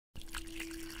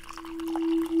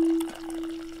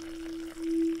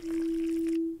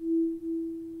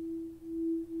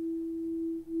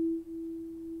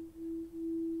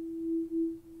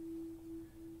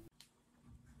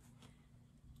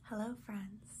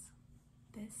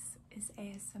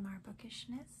ASMR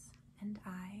Bookishness, and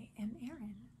I am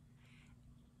Erin.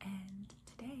 And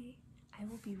today I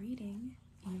will be reading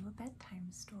you a bedtime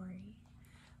story.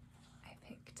 I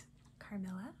picked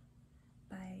Carmilla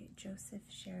by Joseph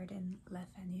Sheridan Le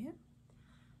Fanu.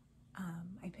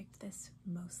 I picked this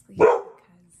mostly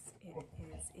because it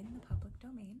is in the public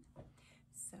domain,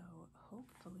 so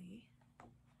hopefully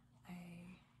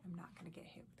I am not going to get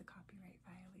hit with a copyright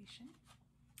violation.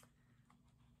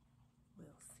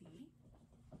 We'll see.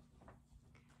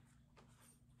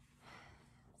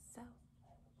 So,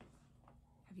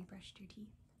 have you brushed your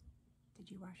teeth? Did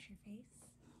you wash your face?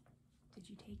 Did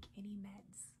you take any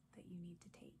meds that you need to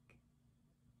take?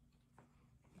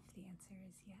 If the answer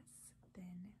is yes,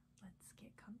 then let's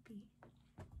get comfy.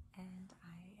 And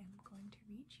I am going to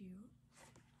read you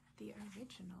the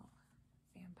original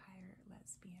vampire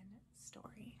lesbian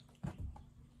story.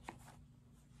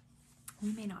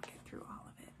 We may not get through all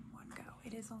of it in one go.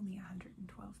 It is only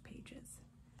 112 pages,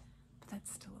 but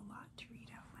that's still a lot to read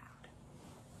out loud.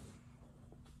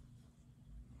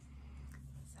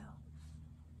 So,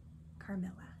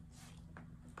 Carmilla.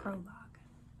 Prologue.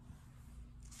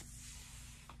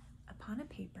 Upon a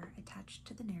paper attached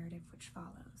to the narrative which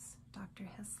follows, Dr.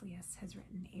 Heslius has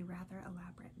written a rather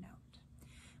elaborate note,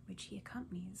 which he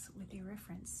accompanies with a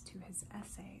reference to his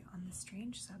essay on the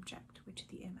strange subject which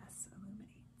the MS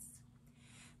illuminates.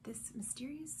 This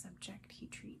mysterious subject he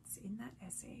treats in that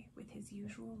essay with his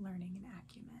usual learning and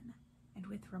acumen, and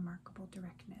with remarkable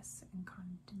directness and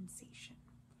condensation.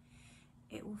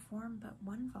 It will form but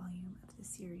one volume of the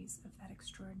series of that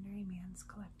extraordinary man's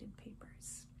collected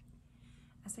papers.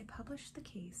 As I publish the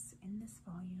case in this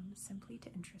volume simply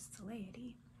to interest the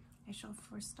laity, I shall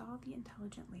forestall the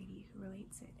intelligent lady who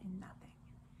relates it in nothing,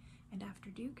 and after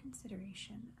due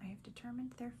consideration I have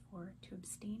determined therefore to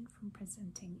abstain from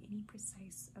presenting any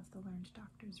precise of the learned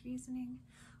doctor's reasoning,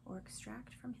 or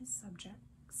extract from his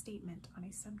statement on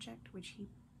a subject which he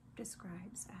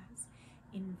describes as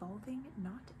involving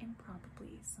not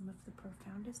improbably some of the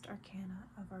profoundest arcana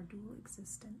of our dual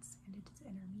existence and its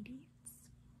intermediates.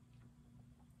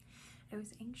 I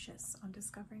was anxious, on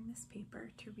discovering this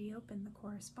paper, to reopen the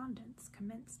correspondence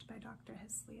commenced by Dr.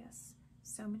 Heslius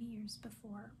so many years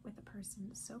before with a person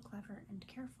so clever and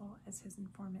careful as his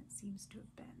informant seems to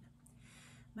have been.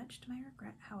 Much to my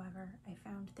regret, however, I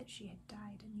found that she had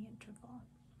died in the interval.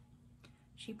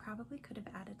 She probably could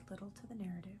have added little to the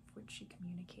narrative which she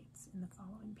communicates in the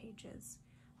following pages,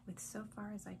 with, so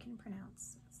far as I can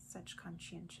pronounce, such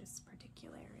conscientious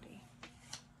particularity.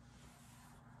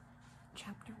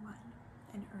 Chapter 1.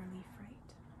 An Early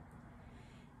Fright.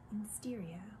 In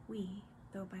Styria, we,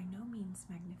 though by no means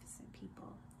magnificent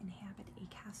people, inhabit a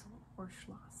castle or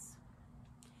schloss.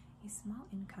 A small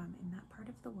income in that part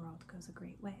of the world goes a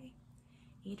great way.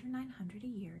 800 or 900 a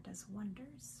year does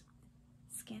wonders.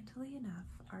 Scantily enough,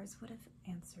 ours would have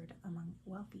answered among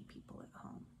wealthy people at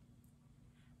home.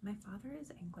 My father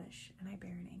is English, and I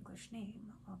bear an English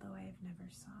name, although I have never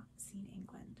seen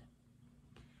England.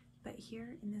 But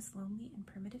here, in this lonely and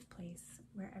primitive place,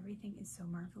 where everything is so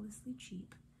marvelously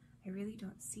cheap, I really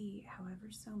don't see how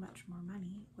ever so much more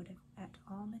money would have at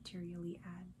all materially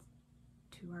add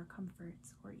to our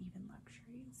comforts or even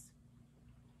luxuries.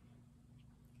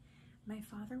 My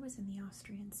father was in the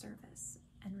Austrian service,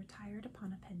 and retired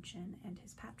upon a pension and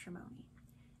his patrimony,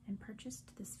 and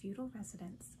purchased this feudal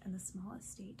residence and the small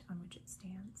estate on which it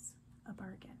stands, a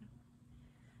bargain.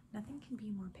 Nothing can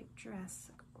be more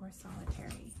picturesque or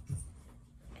solitary.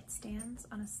 It stands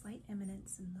on a slight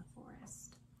eminence in the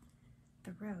forest.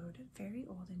 The road, very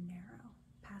old and narrow,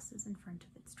 passes in front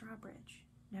of its drawbridge,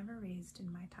 never raised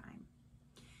in my time,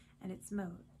 and its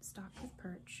moat, stocked with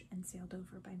perch and sailed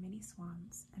over by many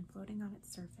swans, and floating on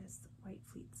its surface white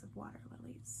fleets of water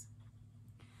lilies.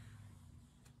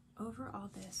 Over all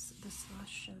this, the schloss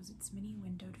shows its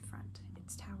many-windowed front,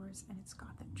 its towers, and its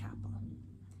Gothic chapel.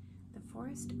 The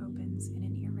forest opens in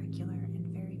an irregular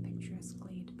and very picturesque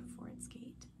glade before its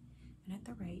gate, and at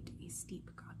the right a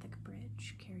steep Gothic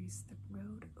bridge carries the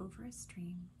road over a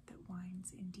stream that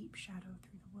winds in deep shadow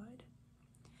through the wood.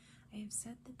 I have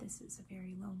said that this is a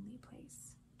very lonely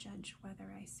place. Judge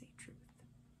whether I say truth.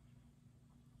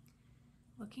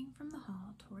 Looking from the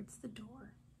hall towards the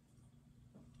door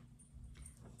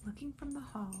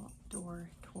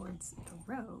towards the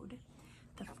road,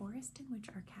 the forest in which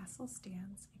our castle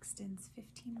stands extends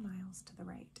 15 miles to the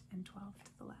right and 12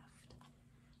 to the left.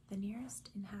 The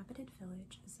nearest inhabited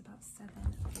village is about 7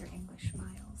 of your English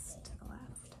miles to the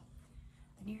left.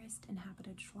 The nearest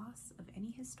inhabited schloss of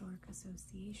any historic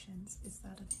associations is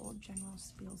that of Old General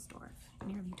Spielsdorf,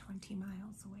 nearly 20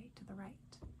 miles away to the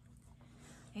right.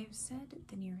 I have said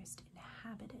the nearest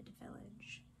inhabited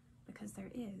village, because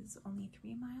there is, only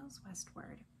 3 miles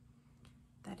westward,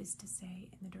 that is to say,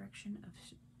 in the direction of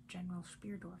General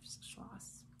Spierdorf's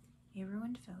Schloss, a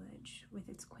ruined village with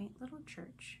its quaint little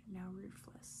church, now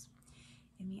roofless,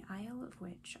 in the aisle of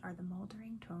which are the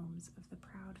mouldering tombs of the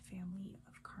proud family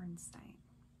of Karnstein,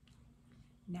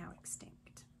 now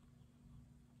extinct,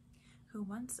 who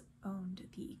once owned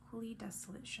the equally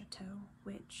desolate chateau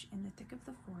which, in the thick of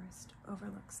the forest,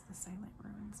 overlooks the silent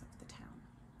ruins of the town.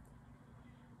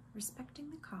 Respecting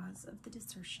the cause of the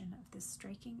desertion of this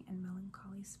striking and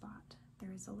melancholy spot,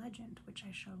 there is a legend which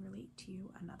I shall relate to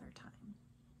you another time.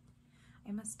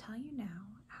 I must tell you now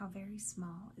how very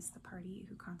small is the party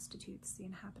who constitutes the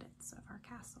inhabitants of our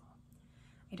castle.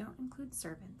 I don't include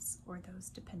servants or those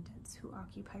dependents who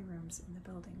occupy rooms in the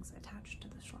buildings attached to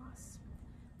the Schloss.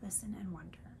 Listen and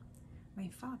wonder. My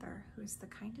father, who is the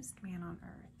kindest man on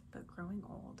earth, but growing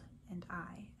old, and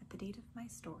I, at the date of my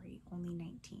story, only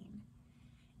 19.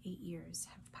 8 years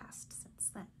have passed since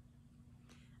then.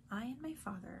 I and my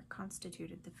father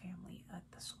constituted the family at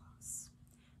the Schloss.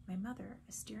 My mother,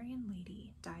 a Styrian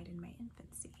lady, died in my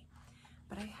infancy,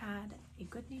 but I had a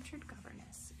good-natured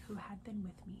governess who had been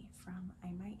with me from,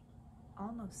 I might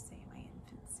almost say, my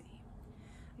infancy.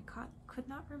 I could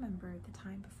not remember the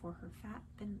time before her fat,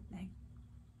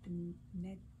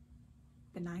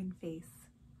 benign face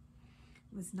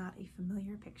was not a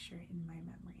familiar picture in my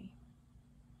memory.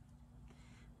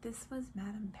 This was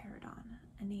Madame Peridon,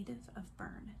 a native of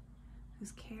Bern,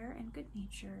 whose care and good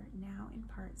nature now in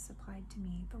part supplied to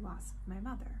me the loss of my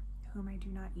mother, whom I do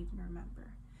not even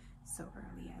remember, so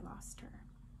early I lost her.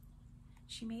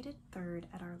 She made it third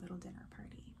at our little dinner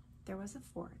party. There was a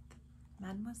fourth,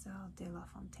 Mademoiselle de la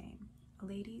Fontaine, a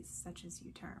lady such as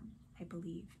you term, I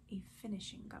believe, a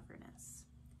finishing governess.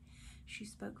 She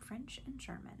spoke French and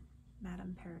German,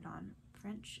 Madame Peridon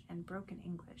French and broken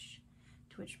English,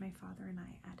 to which my father and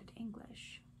I added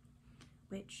English,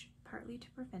 which, partly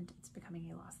to prevent its becoming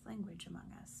a lost language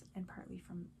among us, and partly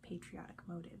from patriotic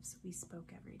motives, we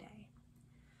spoke every day.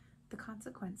 The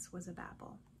consequence was a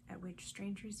babble, at which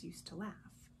strangers used to laugh,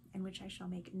 and which I shall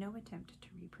make no attempt to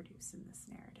reproduce in this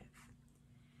narrative.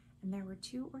 And there were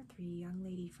 2 or 3 young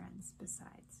lady friends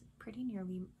besides, pretty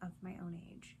nearly of my own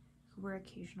age, who were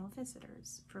occasional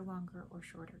visitors for longer or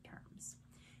shorter terms,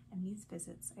 and these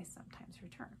visits I sometimes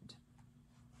returned.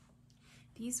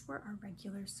 These were our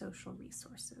regular social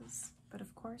resources, but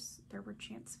of course there were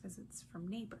chance visits from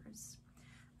neighbors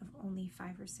of only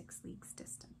 5 or 6 leagues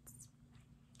distance.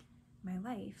 My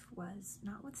life was,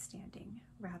 notwithstanding,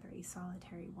 rather a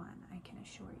solitary one, I can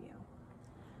assure you.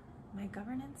 My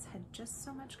governess had just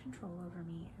so much control over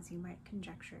me as you might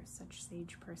conjecture such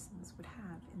sage persons would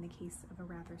have in the case of a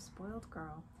rather spoiled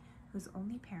girl whose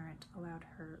only parent allowed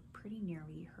her pretty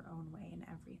nearly her own way in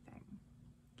everything.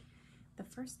 The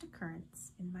first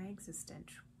occurrence in my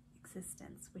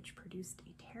existence which produced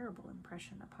a terrible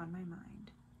impression upon my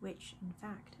mind, which, in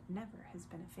fact, never has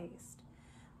been effaced,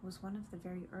 was one of the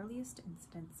very earliest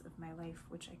incidents of my life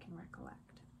which I can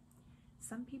recollect.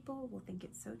 Some people will think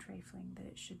it so trifling that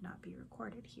it should not be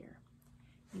recorded here.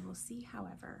 You will see,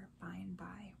 however, by and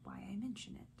by why I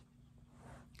mention it.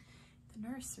 The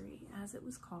nursery, as it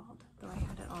was called, though I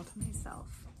had it all to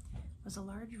myself, was a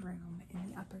large room in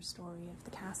the upper story of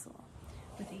the castle,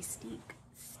 with a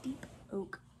steep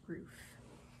oak roof.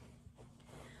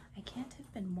 I can't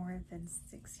have been more than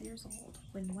 6 years old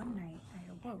when one night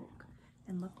I awoke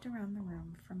and looked around the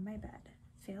room from my bed,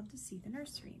 failed to see the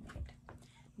nursery maid.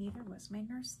 Neither was my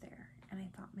nurse there, and I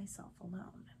thought myself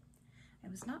alone. I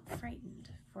was not frightened,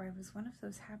 for I was one of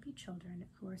those happy children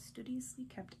who are studiously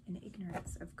kept in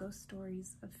ignorance of ghost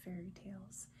stories, of fairy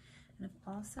tales, and of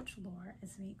all such lore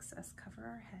as makes us cover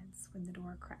our heads when the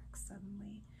door cracks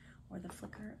suddenly, or the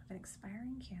flicker of an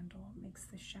expiring candle makes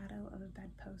the shadow of a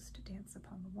bedpost dance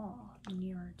upon the wall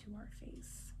nearer to our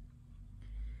face.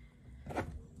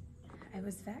 I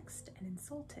was vexed and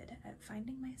insulted at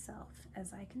finding myself,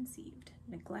 as I conceived,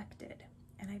 neglected,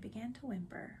 and I began to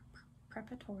whimper,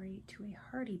 preparatory to a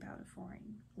hearty bout of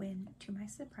roaring, when, to my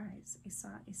surprise, I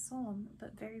saw a solemn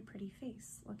but very pretty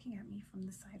face looking at me from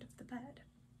the side of the bed.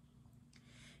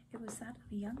 It was that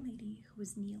of a young lady who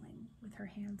was kneeling, with her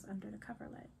hands under the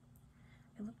coverlet.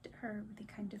 I looked at her with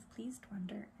a kind of pleased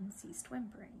wonder and ceased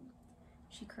whimpering.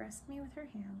 She caressed me with her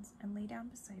hands and lay down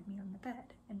beside me on the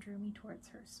bed and drew me towards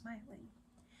her, smiling.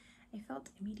 I felt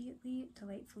immediately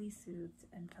delightfully soothed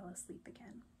and fell asleep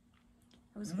again.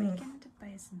 I was wakened by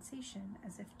a sensation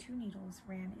as if 2 needles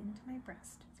ran into my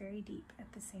breast very deep at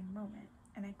the same moment,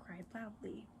 and I cried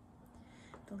loudly.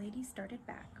 The lady started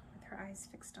back, with her eyes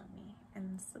fixed on me, and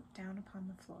then slipped down upon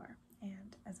the floor,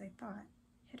 and, as I thought,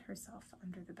 hid herself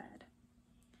under the bed.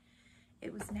 I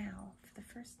was now, for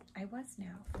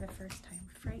the first time,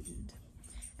 frightened,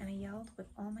 and I yelled with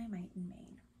all my might and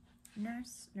main.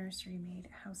 Nurse, nursery maid,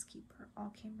 housekeeper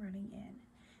all came running in,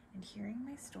 and hearing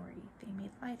my story, they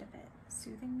made light of it,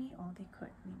 soothing me all they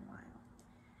could meanwhile.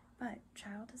 But,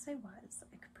 child as I was,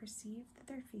 I could perceive that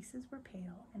their faces were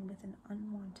pale and with an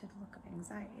unwonted look of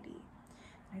anxiety.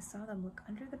 I saw them look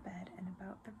under the bed and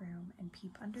about the room, and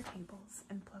peep under tables,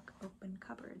 and pluck open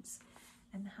cupboards,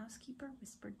 and the housekeeper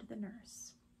whispered to the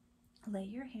nurse, "Lay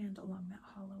your hand along that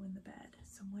hollow in the bed.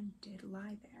 Someone did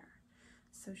lie there.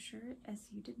 So sure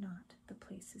as you did not, the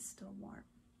place is still warm."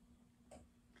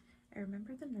 I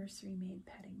remember the nursery maid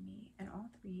petting me, and all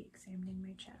three examining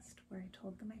my chest, where I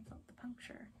told them I felt the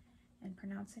puncture, and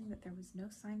pronouncing that there was no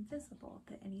sign visible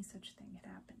that any such thing had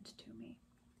happened to me.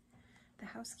 The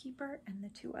housekeeper and the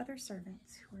 2 other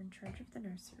servants who were in charge of the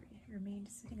nursery remained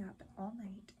sitting up all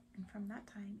night, and from that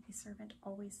time a servant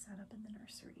always sat up in the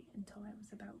nursery until I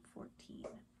was about 14.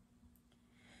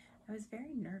 I was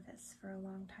very nervous for a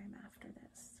long time after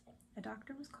this. A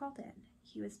doctor was called in.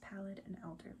 He was pallid and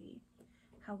elderly.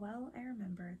 How well I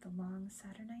remember the long,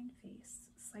 saturnine face,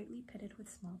 slightly pitted with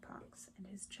smallpox, and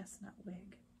his chestnut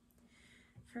wig.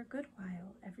 For a good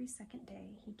while, every second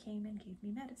day, he came and gave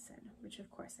me medicine, which of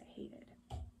course I hated.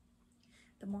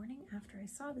 The morning after I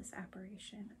saw this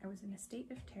apparition, I was in a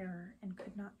state of terror and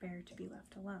could not bear to be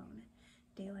left alone,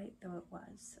 daylight though it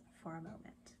was, for a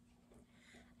moment.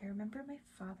 I remember my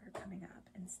father coming up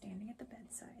and standing at the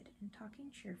bedside and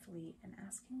talking cheerfully and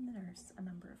asking the nurse a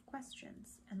number of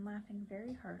questions and laughing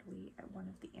very heartily at one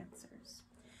of the answers,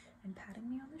 and patting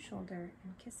me on the shoulder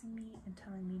and kissing me and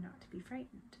telling me not to be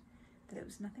frightened, that it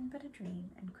was nothing but a dream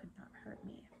and could not hurt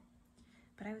me.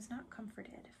 But I was not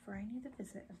comforted, for I knew the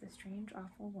visit of the strange,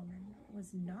 awful woman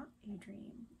was not a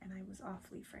dream, and I was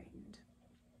awfully frightened.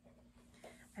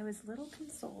 I was little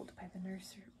consoled by the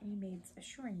nursery maids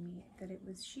assuring me that it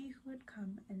was she who had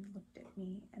come and looked at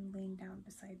me and lain down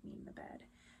beside me in the bed,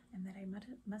 and that I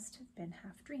must have been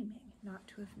half dreaming not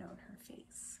to have known her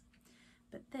face.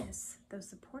 But this, though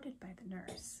supported by the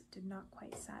nurse, did not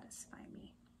quite satisfy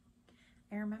me.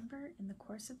 I remember in the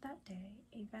course of that day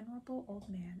a venerable old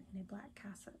man in a black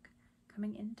cassock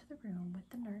coming into the room with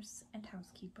the nurse and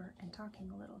housekeeper and talking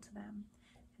a little to them,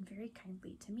 and very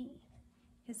kindly to me.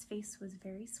 His face was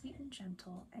very sweet and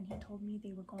gentle, and he told me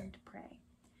they were going to pray,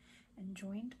 and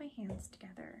joined my hands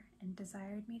together, and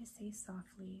desired me to say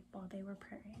softly while they were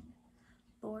praying,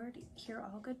 "Lord, hear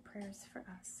all good prayers for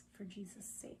us, for Jesus'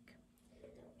 sake."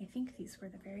 I think these were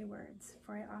the very words,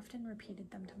 for I often repeated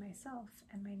them to myself,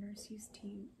 and my nurse used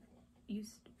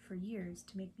for years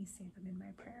to make me say them in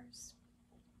my prayers.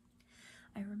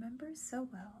 I remember so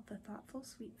well the thoughtful,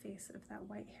 sweet face of that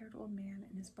white-haired old man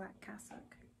in his black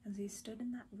cassock, as he stood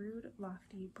in that rude,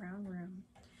 lofty, brown room,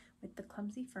 with the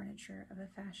clumsy furniture of a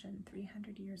fashion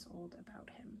 300 years old about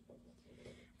him,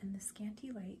 and the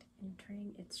scanty light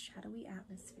entering its shadowy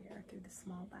atmosphere through the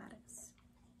small lattice.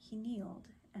 He kneeled,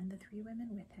 and the 3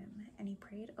 women with him, and he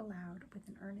prayed aloud with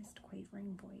an earnest,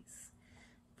 quavering voice,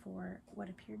 for what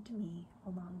appeared to me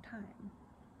a long time.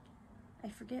 I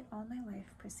forget all my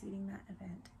life preceding that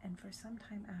event, and for some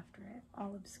time after it,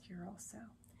 all obscure also,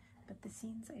 but the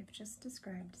scenes I have just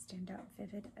described stand out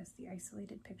vivid as the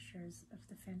isolated pictures of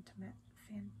the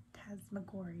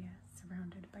phantasmagoria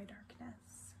surrounded by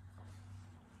darkness.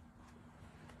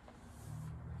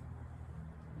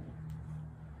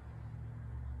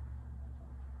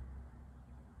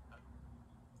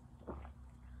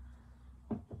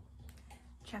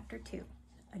 Chapter 2.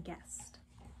 A Guest.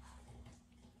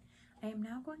 I am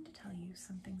now going to tell you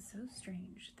something so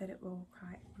strange that it will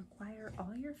require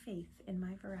all your faith in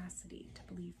my veracity to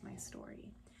believe my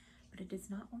story, but it is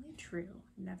not only true,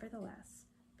 nevertheless,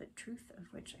 but truth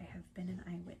of which I have been an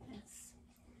eyewitness.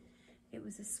 It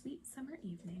was a sweet summer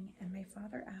evening, and my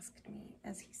father asked me,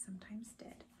 as he sometimes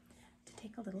did, to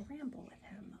take a little ramble with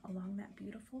him along that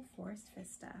beautiful forest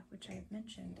vista which I have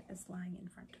mentioned as lying in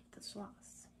front of the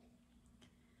Schloss.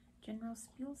 "General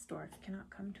Spielsdorf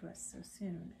cannot come to us so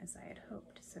soon as I had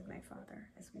hoped," said my father,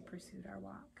 as we pursued our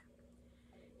walk.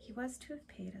 He was to have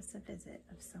paid us a visit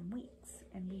of some weeks,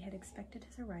 and we had expected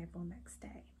his arrival next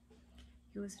day.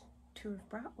 He was to have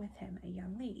brought with him a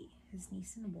young lady, his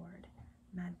niece and ward,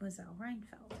 Mademoiselle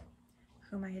Reinfeld,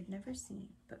 whom I had never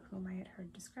seen, but whom I had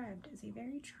heard described as a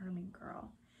very charming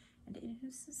girl, and in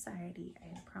whose society I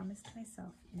had promised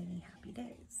myself many happy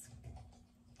days.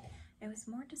 I was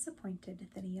more disappointed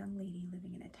than a young lady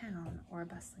living in a town or a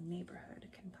bustling neighborhood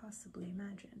can possibly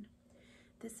imagine.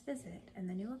 This visit and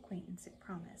the new acquaintance it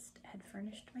promised had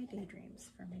furnished my daydreams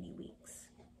for many weeks.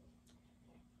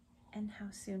 "And how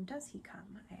soon does he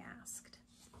come?" I asked.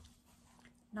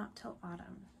 Not till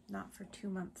autumn, not for 2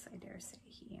 months, I dare say,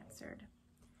 he answered.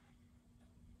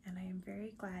 And I am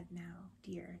very glad now,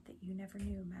 dear, that you never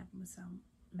knew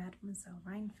Mademoiselle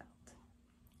Rheinfeldt.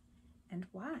 And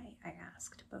why? I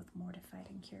asked, both mortified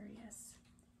and curious.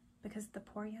 Because the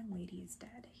poor young lady is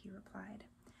dead, he replied.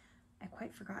 I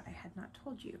quite forgot I had not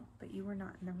told you, but you were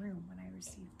not in the room when I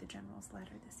received the General's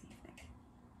letter this evening.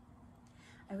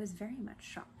 I was very much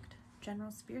shocked.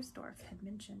 General Spiersdorf had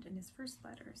mentioned in his first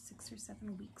letter 6 or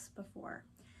 7 weeks before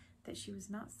that she was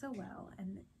not so well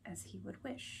and as he would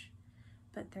wish,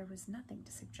 but there was nothing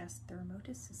to suggest the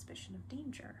remotest suspicion of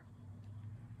danger.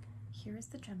 Here is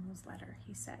the General's letter,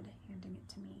 he said, handing it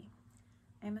to me.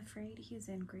 I am afraid he is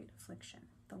in great affliction.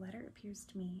 The letter appears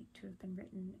to me to have been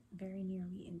written very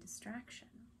nearly in distraction.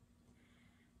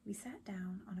 We sat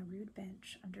down on a rude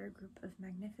bench under a group of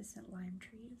magnificent lime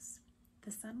trees.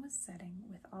 The sun was setting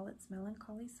with all its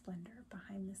melancholy splendor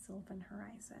behind the sylvan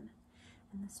horizon,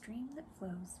 and the stream that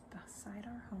flows beside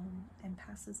our home and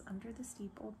passes under the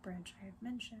steep old bridge I have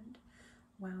mentioned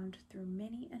wound through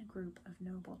many a group of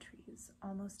noble trees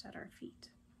almost at our feet,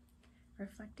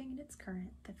 reflecting in its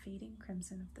current the fading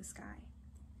crimson of the sky.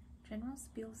 General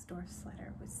Spielsdorf's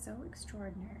letter was so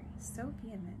extraordinary, so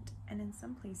vehement, and in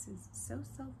some places so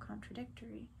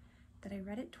self-contradictory that I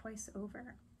read it twice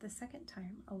over, the second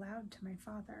time aloud to my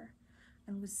father,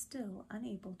 and was still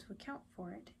unable to account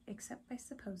for it except by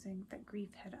supposing that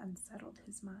grief had unsettled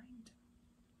his mind.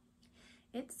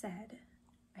 It said,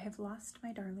 I have lost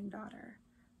my darling daughter,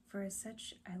 for as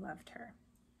such I loved her.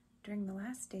 During the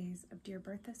last days of dear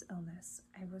Bertha's illness,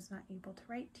 I was not able to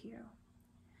write to you.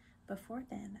 Before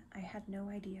then, I had no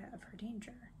idea of her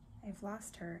danger. I have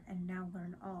lost her and now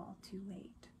learn all too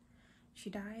late. She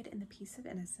died in the peace of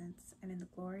innocence and in the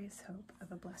glorious hope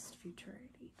of a blessed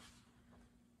futurity.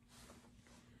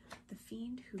 The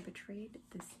fiend who betrayed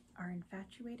our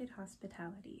infatuated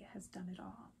hospitality has done it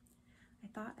all. I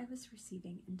thought I was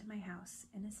receiving into my house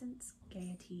innocence,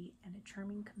 gaiety, and a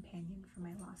charming companion for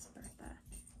my lost Bertha.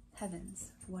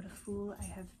 Heavens, what a fool I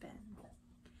have been.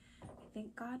 I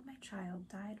thank God my child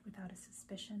died without a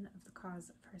suspicion of the cause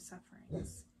of her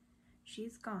sufferings. She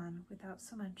is gone without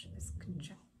so much as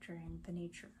conjecturing the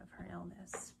nature of her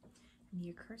illness, and the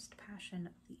accursed passion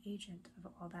of the agent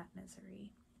of all that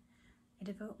misery. I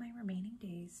devote my remaining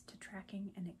days to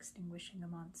tracking and extinguishing a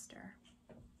monster.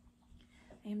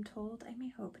 I am told I may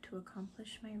hope to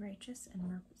accomplish my righteous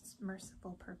and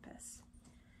merciful purpose.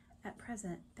 At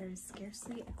present, there is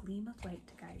scarcely a gleam of light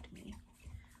to guide me.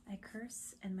 I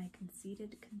curse and my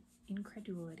conceited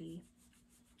incredulity,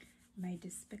 my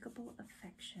despicable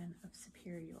affection of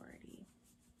superiority,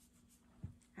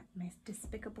 my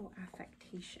despicable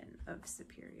affectation of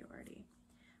superiority,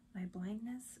 my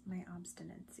blindness, my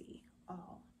obstinacy,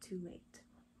 all too late.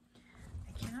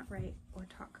 I cannot write or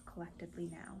talk collectedly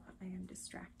now. I am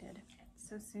distracted.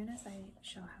 So soon as I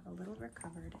shall have a little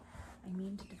recovered, I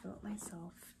mean to devote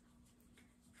myself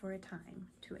for a time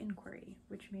to inquiry,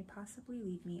 which may possibly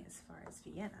lead me as far as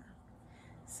Vienna.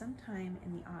 Sometime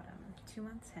in the autumn, 2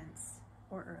 months hence,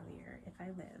 or earlier, if I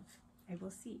live, I will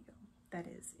see you, that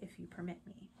is, if you permit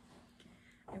me.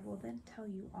 I will then tell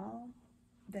you all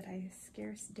that I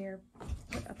scarce dare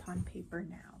put upon paper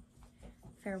now.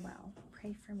 Farewell.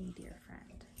 Pray for me, dear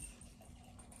friend.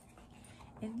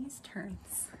 In these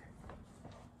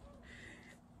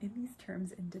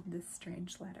terms ended this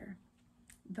strange letter.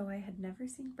 Though I had never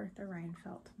seen Bertha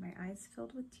Rheinfeldt, my eyes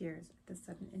filled with tears at the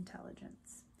sudden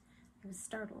intelligence. I was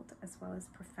startled as well as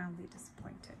profoundly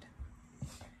disappointed.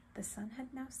 The sun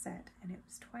had now set, and it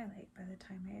was twilight by the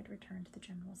time I had returned the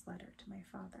General's letter to my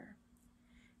father.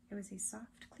 It was a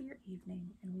soft, clear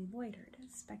evening, and we loitered,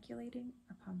 speculating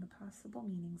upon the possible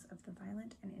meanings of the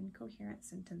violent and incoherent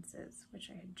sentences which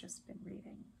I had just been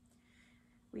reading.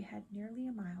 We had nearly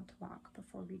a mile to walk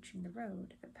before reaching the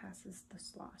road that passes the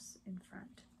Schloss in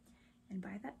front, and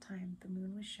by that time the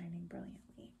moon was shining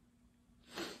brilliantly.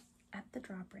 At the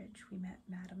drawbridge we met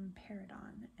Madame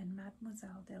Perrodon and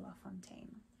Mademoiselle de la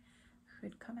Fontaine, who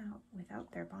had come out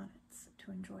without their bonnets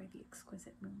to enjoy the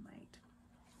exquisite moonlight.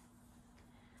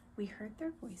 We heard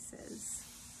their voices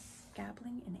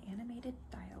gabbling in animated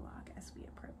dialogue as we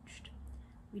approached.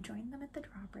 We joined them at the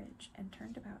drawbridge and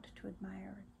turned about to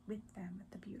admire with them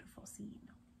the beautiful scene.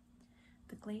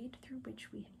 The glade through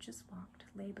which we had just walked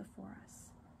lay before us.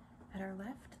 At our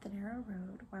left, the narrow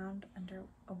road wound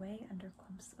away under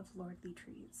clumps of lordly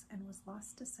trees and was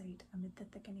lost to sight amid the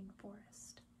thickening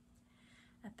forest.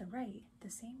 At the right, the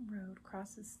same road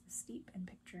crosses the steep and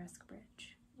picturesque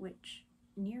bridge,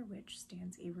 near which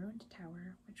stands a ruined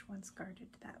tower which once guarded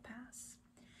that pass,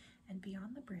 and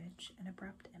beyond the bridge an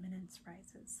abrupt eminence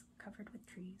rises, covered with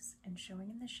trees, and showing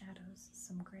in the shadows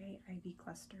some gray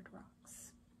ivy-clustered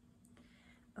rocks.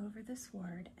 Over the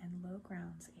sward and low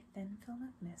grounds a thin film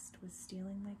of mist was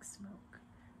stealing like smoke,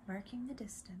 marking the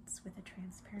distance with a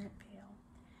transparent veil,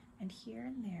 and here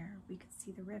and there we could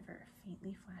see the river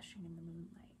faintly flashing in the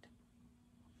moonlight.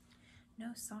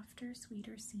 No softer,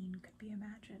 sweeter scene could be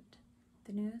imagined.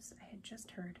 The news I had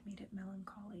just heard made it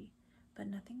melancholy, but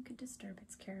nothing could disturb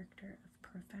its character of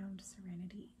profound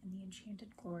serenity in the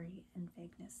enchanted glory and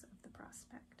vagueness of the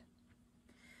prospect.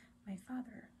 My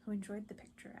father, who enjoyed the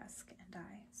picturesque, and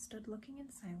I stood looking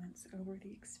in silence over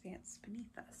the expanse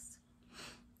beneath us.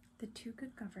 The two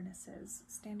good governesses,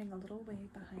 standing a little way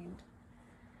behind,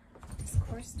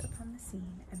 discoursed upon the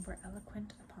scene and were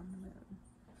eloquent upon the moon.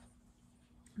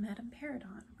 Madame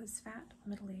Perrodon was fat,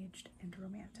 middle-aged, and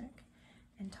romantic,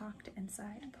 and talked and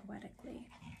sighed poetically.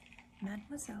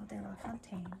 Mademoiselle de la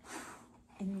Fontaine,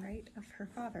 in right of her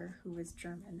father, who was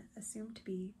German, assumed to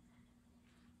be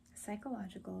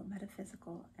psychological,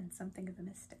 metaphysical, and something of a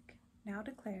mystic, now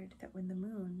declared that when the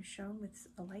moon shone with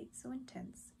a light so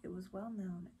intense, it was well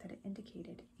known that it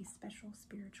indicated a special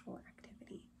spiritual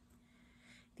activity.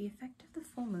 The effect of the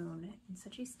full moon in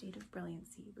such a state of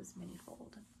brilliancy was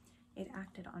manifold. It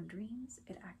acted on dreams,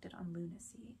 it acted on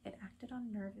lunacy, it acted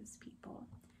on nervous people.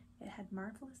 It had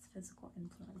marvelous physical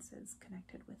influences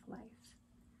connected with life.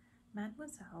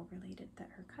 Mademoiselle related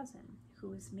that her cousin, who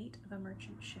was mate of a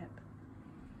merchant ship,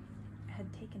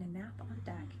 had taken a nap on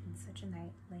deck in such a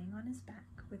night, laying on his back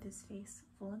with his face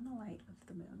full in the light of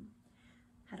the moon,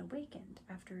 had awakened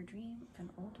after a dream of an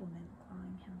old woman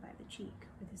clawing him by the cheek,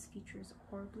 with his features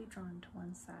horribly drawn to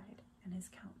one side, and his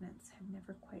countenance had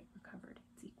never quite recovered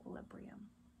its equilibrium.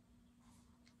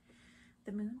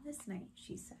 The moon this night,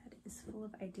 she said, is full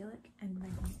of idyllic and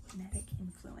magnetic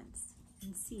influence,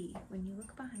 and see, when you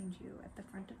look behind you at the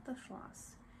front of the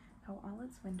Schloss, how all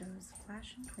its windows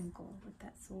flash and twinkle with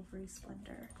that silvery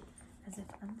splendor, as if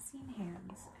unseen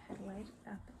hands had lighted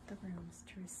up the rooms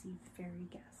to receive fairy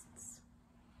guests.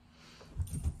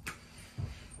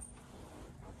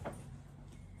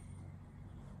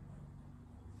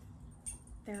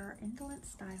 There are indolent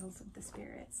styles of the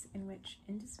spirits in which,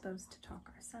 indisposed to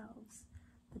talk ourselves,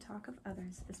 the talk of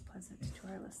others is pleasant to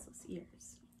our listless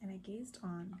ears, and I gazed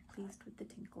on, pleased with the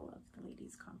tinkle of the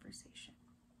ladies' conversation.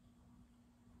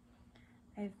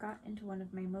 I have got into one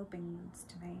of my moping moods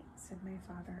tonight, said my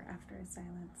father after a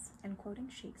silence, and quoting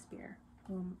Shakespeare,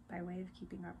 whom, by way of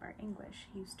keeping up our English,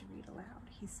 he used to read aloud,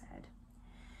 he said,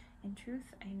 "In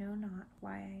truth, I know not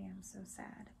why I am so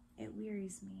sad. It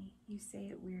wearies me, you say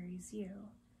it wearies you,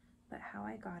 but how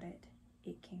I got it,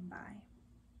 it came by.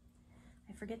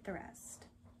 I forget the rest,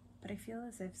 but I feel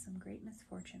as if some great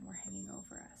misfortune were hanging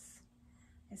over us.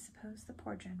 I suppose the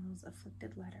poor general's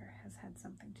afflicted letter has had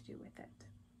something to do with it."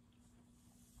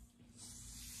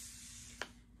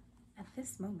 At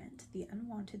this moment, the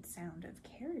unwonted sound of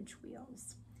carriage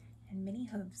wheels and many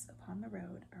hoofs upon the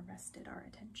road arrested our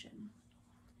attention.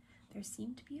 There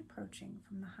seemed to be approaching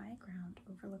from the high ground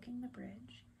overlooking the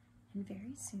bridge, and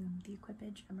very soon the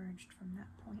equipage emerged from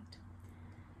that point.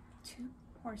 Two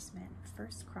horsemen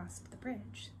first crossed the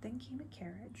bridge, then came a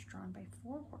carriage drawn by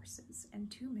 4 horses, and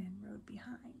 2 men rode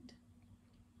behind.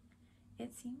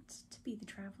 It seemed to be the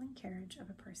traveling carriage of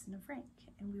a person of rank,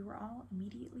 and we were all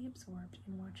immediately absorbed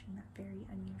in watching that very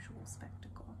unusual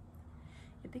spectacle.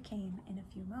 It became, in a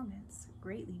few moments,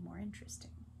 greatly more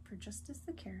interesting, for just as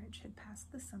the carriage had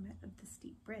passed the summit of the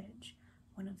steep bridge,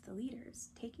 one of the leaders,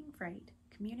 taking fright,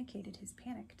 communicated his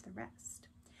panic to the rest,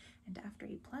 and after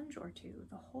a plunge or two,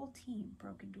 the whole team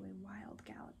broke into a wild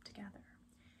gallop together,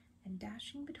 and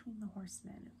dashing between the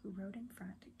horsemen who rode in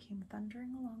front, came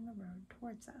thundering along the road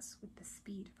towards us with the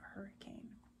speed of a hurricane.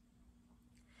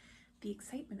 The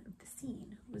excitement of the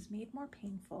scene was made more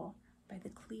painful by the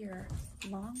clear,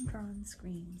 long-drawn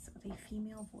screams of a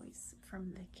female voice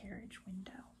from the carriage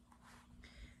window.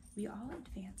 We all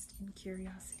advanced in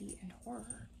curiosity and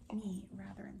horror, me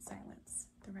rather in silence,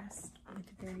 the rest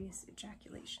with various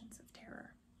ejaculations of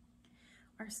terror.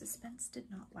 Our suspense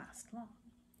did not last long.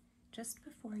 Just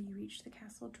before you reach the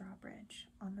castle drawbridge,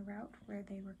 on the route where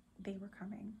they were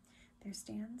coming, there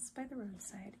stands by the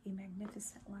roadside a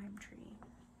magnificent lime tree.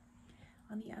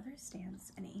 On the other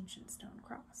stands an ancient stone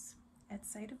cross, at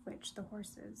sight of which the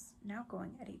horses, now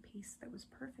going at a pace that was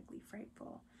perfectly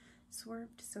frightful,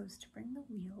 swerved so as to bring the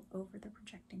wheel over the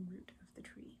projecting root of the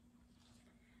tree.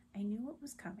 I knew what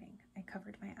was coming. I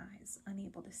covered my eyes,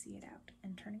 unable to see it out,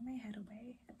 and turning my head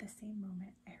away, at the same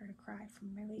moment I heard a cry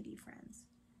from my lady friends,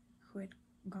 who had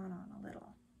gone on a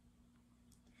little.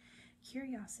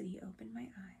 Curiosity opened my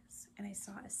eyes, and I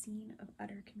saw a scene of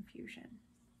utter confusion.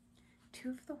 2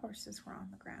 of the horses were on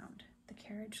the ground. The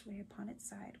carriage lay upon its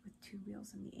side with 2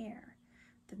 wheels in the air.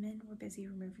 The men were busy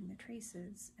removing the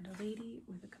traces, and a lady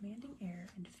with a commanding air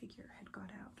and figure had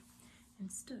got out and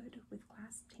stood with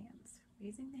clasped hands,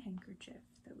 raising the handkerchief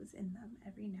that was in them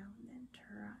every now and then to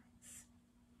her eyes.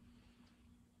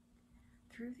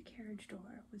 Through the carriage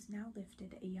door was now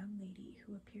lifted a young lady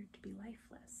who appeared to be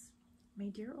lifeless. My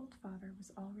dear old father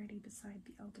was already beside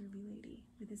the elderly lady,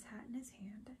 with his hat in his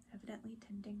hand, evidently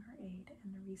tending her aid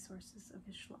and the resources of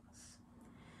his schloss.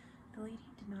 The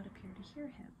lady did not appear to hear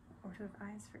him, or to have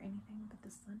eyes for anything but the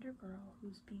slender girl who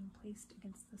was being placed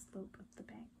against the slope of the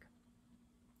bank.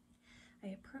 I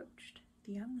approached.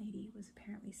 The young lady was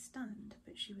apparently stunned,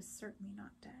 but she was certainly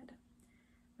not dead.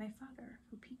 My father,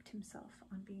 who piqued himself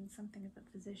on being something of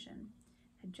a physician,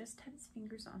 had just had his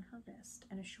fingers on her wrist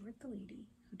and assured the lady,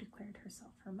 who declared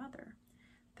herself her mother,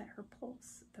 that her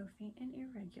pulse, though faint and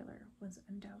irregular, was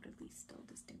undoubtedly still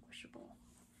distinguishable.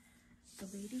 The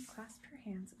lady clasped her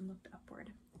hands and looked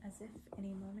upward, as if in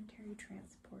a momentary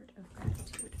transport of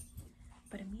gratitude.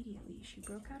 But immediately she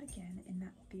broke out again in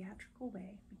that theatrical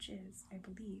way which is, I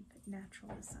believe,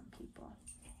 natural to some people.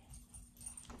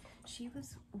 She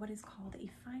was what is called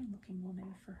a fine-looking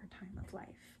woman for her time of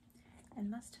life, and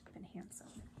must have been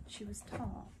handsome. She was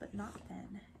tall, but not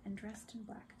thin, and dressed in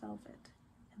black velvet,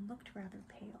 and looked rather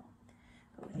pale,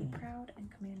 but with a proud and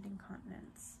commanding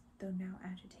countenance, though now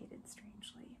agitated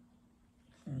strangely.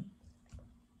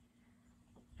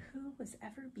 Who was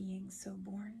ever being so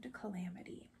born to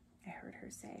calamity? I heard her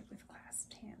say with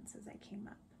clasped hands as I came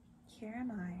up. Here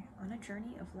am I, on a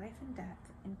journey of life and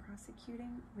death, in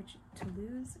prosecuting which to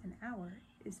lose an hour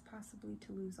is possibly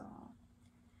to lose all.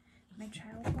 My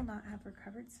child will not have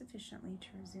recovered sufficiently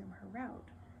to resume her route,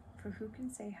 for who can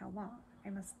say how long? I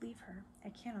must leave her. I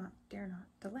cannot, dare not,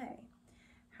 delay.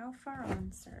 How far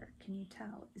on, sir, can you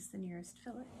tell, is the nearest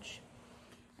village?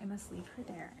 I must leave her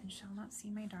there, and shall not see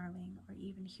my darling, or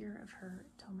even hear of her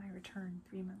till my return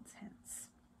 3 months hence.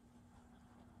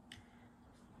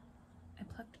 I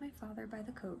plucked my father by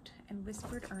the coat, and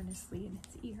whispered earnestly in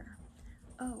his ear,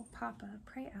 "Oh, papa,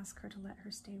 pray ask her to let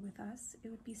her stay with us. It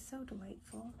would be so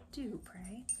delightful. Do,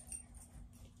 pray."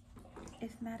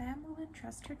 If Madame will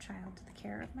entrust her child to the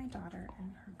care of my daughter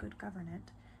and her good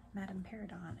governante, Madame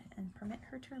Perrodon, and permit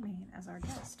her to remain as our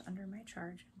guest under my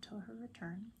charge until her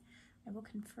return, I will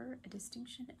confer a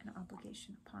distinction and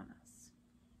obligation upon us,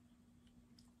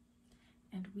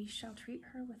 and we shall treat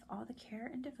her with all the care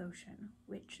and devotion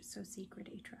which so secret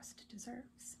a trust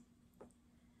deserves.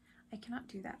 I cannot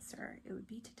do that, sir. It would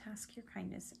be to task your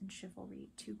kindness and chivalry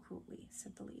too cruelly,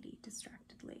 said the lady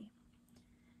distractedly.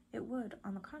 It would,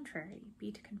 on the contrary,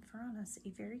 be to confer on us a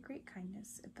very great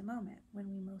kindness at the moment when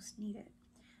we most need it.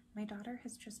 My daughter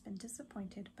has just been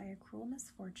disappointed by a cruel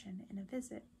misfortune in a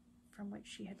visit from which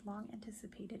she had long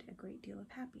anticipated a great deal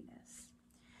of happiness.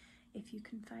 If you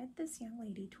confide this young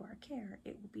lady to our care,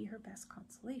 it will be her best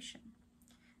consolation.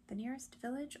 The nearest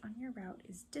village on your route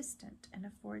is distant and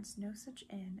affords no such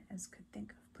inn as could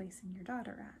think of placing your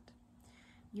daughter at.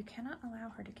 You cannot allow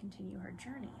her to continue her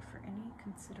journey for any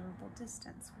considerable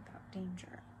distance without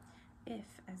danger.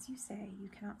 If, as you say, you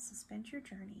cannot suspend your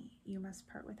journey, you must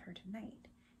part with her tonight,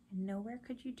 and nowhere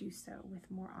could you do so with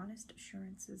more honest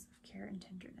assurances of care and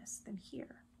tenderness than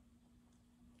here.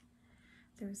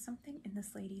 There was something in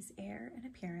this lady's air and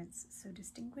appearance so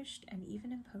distinguished and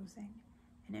even imposing,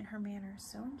 and in her manner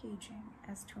so engaging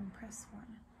as to impress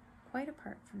one, quite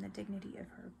apart from the dignity of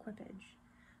her equipage,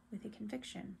 with a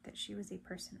conviction that she was a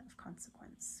person of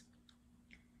consequence.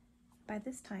 By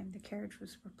this time the carriage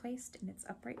was replaced in its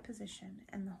upright position,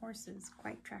 and the horses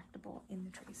quite tractable in the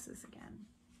traces again.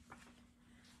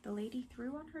 The lady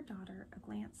threw on her daughter a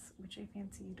glance which I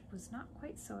fancied was not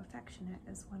quite so affectionate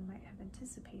as one might have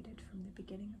anticipated from the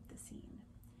beginning of the scene.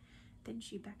 Then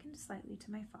she beckoned slightly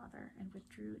to my father, and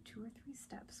withdrew 2 or 3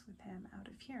 steps with him out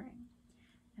of hearing,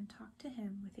 and talked to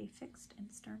him with a fixed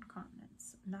and stern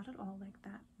countenance, not at all like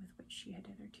that with which she had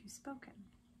hitherto spoken.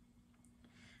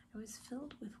 I was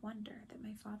filled with wonder that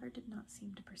my father did not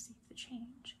seem to perceive the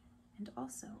change, and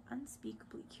also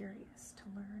unspeakably curious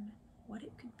to learn what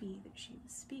it could be that she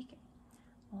was speaking,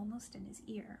 almost in his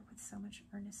ear, with so much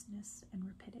earnestness and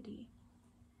rapidity.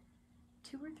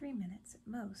 2 or 3 minutes at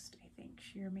most, I think,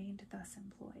 she remained thus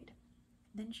employed.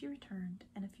 Then she returned,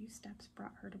 and a few steps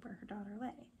brought her to where her daughter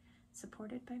lay,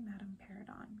 supported by Madame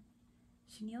Perrodon.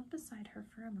 She kneeled beside her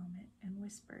for a moment, and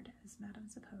whispered, as Madame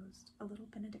supposed, a little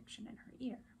benediction in her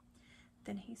ear,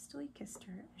 then hastily kissed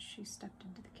her as she stepped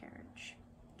into the carriage.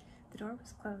 The door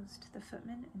was closed, the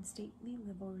footmen in stately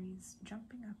liveries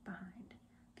jumping up behind.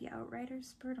 The outriders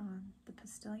spurred on, the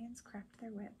postilions cracked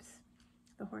their whips,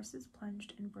 the horses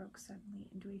plunged and broke suddenly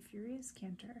into a furious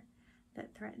canter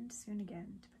that threatened soon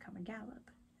again to become a gallop,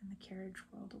 and the carriage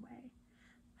whirled away,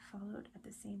 followed at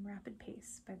the same rapid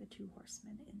pace by the 2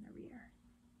 horsemen in the rear.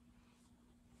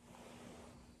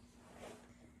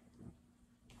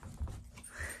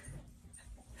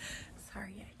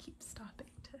 Sorry, I keep stopping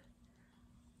to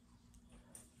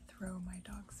throw my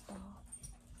dog's ball.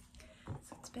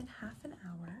 So it's been half an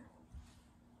hour.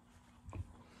 I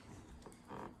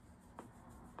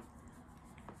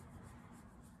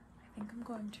think I'm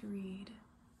going to read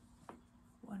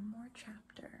one more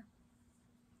chapter.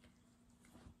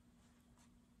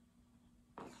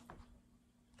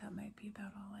 That might be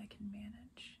about all I can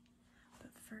manage.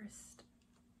 But first,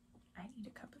 I need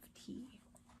a cup of tea.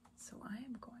 So I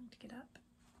am going to get up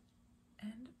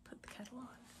and put the kettle on.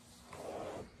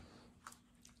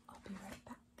 I'll be right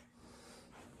back.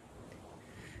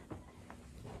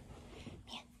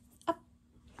 Up.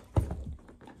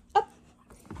 Up.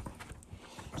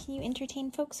 Can you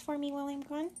entertain folks for me while I'm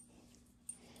gone?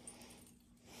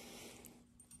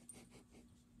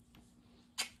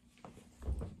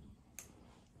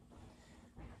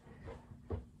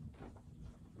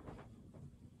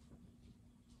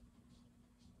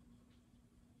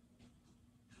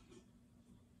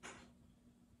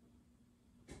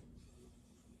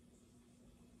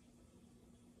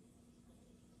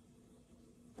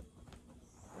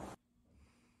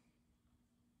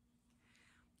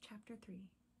 Chapter 3.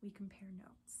 We compare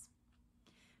notes.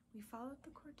 We followed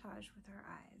the cortege with our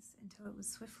eyes until it was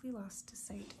swiftly lost to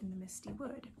sight in the misty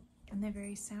wood, and the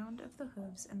very sound of the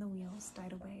hooves and the wheels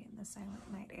died away in the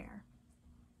silent night air.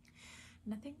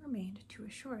 Nothing remained to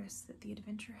assure us that the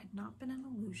adventure had not been an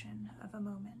illusion of a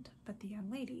moment, but the young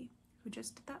lady, who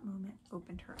just at that moment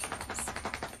opened her eyes.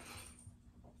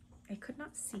 I could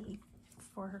not see,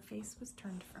 for her face was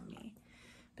turned from me,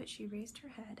 but she raised her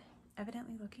head,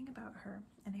 evidently looking about her,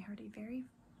 and I heard a very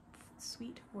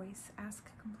sweet voice ask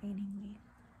complainingly,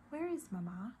 "Where is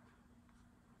Mamma?"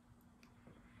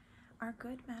 Our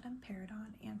good Madame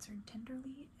Perrodon answered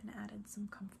tenderly and added some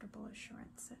comfortable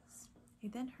assurances. I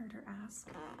then heard her ask,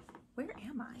 "Where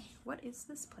am I? What is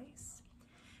this place?"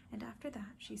 And after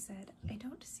that she said, "I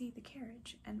don't see the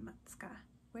carriage, and Matska,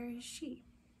 where is she?"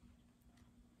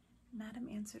 Madame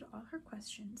answered all her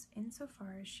questions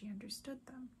insofar as she understood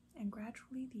them, and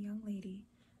gradually the young lady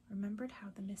remembered how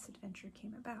the misadventure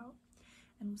came about,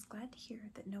 and was glad to hear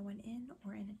that no one in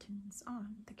or in attendance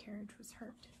on the carriage was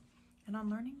hurt, and on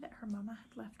learning that her mamma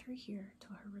had left her here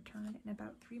till her return in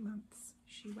about 3 months,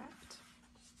 she wept.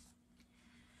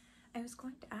 I was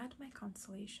going to add my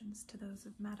consolations to those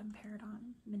of Madame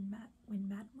Perrodon when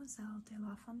Mademoiselle de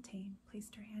La Fontaine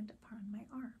placed her hand upon my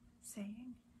arm,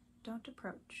 saying, "Don't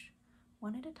approach.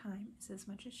 One at a time is as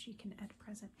much as she can at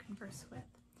present converse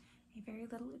with. A very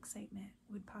little excitement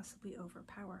would possibly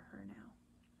overpower her now.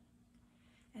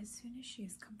 As soon as she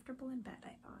is comfortable in bed,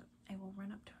 I thought, I will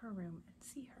run up to her room and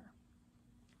see her."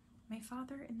 My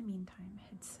father, in the meantime,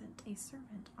 had sent a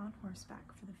servant on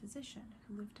horseback for the physician,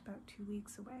 who lived about 2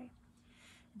 leagues away,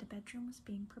 and a bedroom was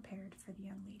being prepared for the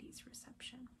young lady's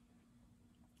reception.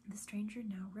 The stranger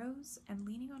now rose, and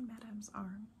leaning on Madame's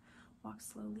arm, walked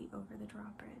slowly over the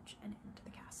drawbridge and into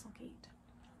the castle gate.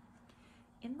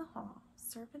 In the hall,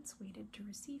 servants waited to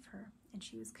receive her, and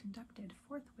she was conducted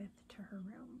forthwith to her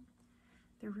room.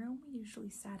 The room we usually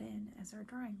sat in, as our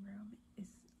drawing room,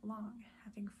 is long,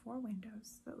 having 4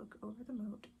 windows that look over the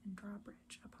moat and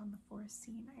drawbridge upon the forest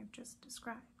scene I have just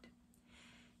described.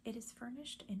 It is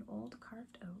furnished in old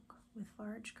carved oak, with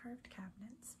large carved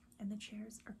cabinets, and the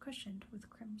chairs are cushioned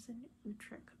with crimson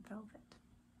Utrecht velvet.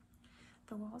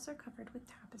 The walls are covered with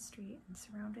tapestry and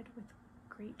surrounded with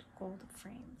great gold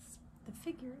frames, the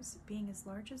figures being as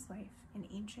large as life in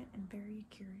ancient and very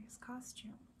curious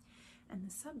costume, and the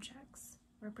subjects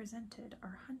represented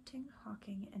are hunting,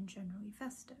 hawking, and generally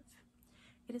festive.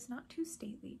 It is not too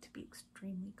stately to be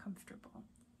extremely comfortable.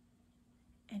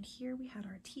 And here we had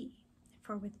our tea,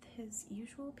 for with his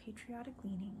usual patriotic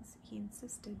leanings, he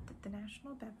insisted that the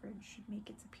national beverage should make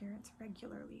its appearance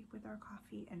regularly with our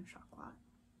coffee and chocolate.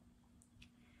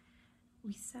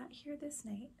 We sat here this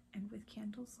night, and with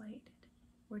candles lighted,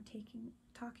 were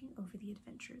talking over the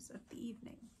adventures of the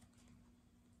evening.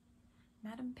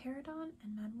 Madame Perrodon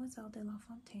and Mademoiselle de La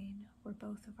Fontaine were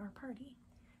both of our party.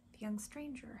 The young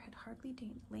stranger had hardly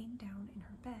lain down in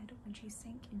her bed when she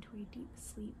sank into a deep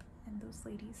sleep, and those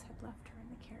ladies had left her in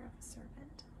the care of a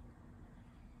servant.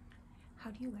 "How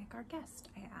do you like our guest?"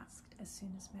 I asked as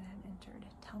soon as Madame entered.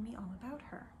 "Tell me all about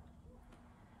her."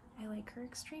 I like her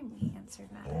extremely, answered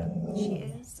Madame. She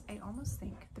is, I almost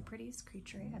think, the prettiest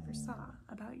creature I ever saw,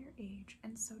 about your age,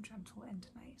 and so gentle and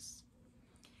nice.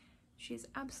 She is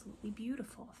absolutely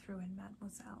beautiful, threw in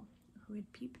Mademoiselle, who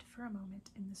had peeped for a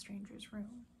moment in the stranger's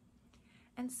room.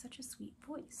 And such a sweet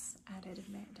voice, added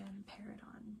Madame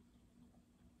Perrodon.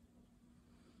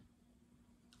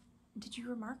 Did you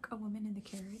remark a woman in the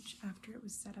carriage after it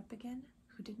was set up again,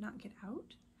 who did not get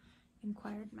out?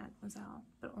 Inquired Mademoiselle,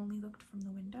 but only looked from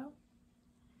the window.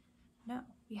 No,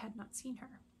 we had not seen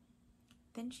her.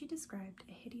 Then she described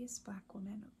a hideous black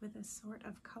woman with a sort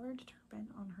of colored turban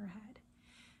on her head,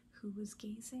 who was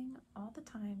gazing all the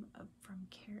time from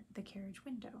the carriage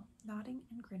window, nodding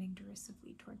and grinning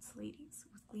derisively towards the ladies,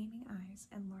 with gleaming eyes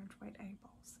and large white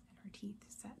eyeballs, and her teeth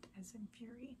set as in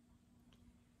fury.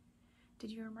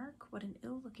 Did you remark what an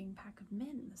ill-looking pack of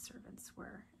men the servants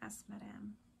were? Asked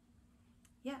Madame.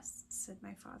 Yes, said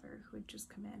my father, who had just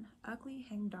come in, ugly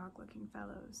hang-dog-looking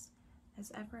fellows,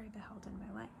 as ever I beheld in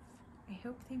my life. I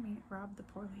hope they mayn't rob the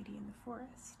poor lady in the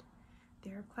forest.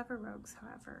 They are clever rogues,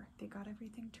 however. They got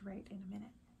everything to right in a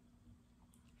minute.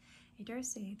 I dare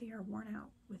say they are worn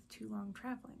out with too long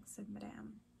traveling, said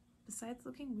Madame. Besides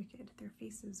looking wicked, their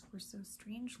faces were so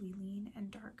strangely lean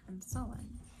and dark and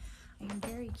sullen. I am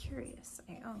very curious,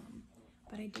 I own,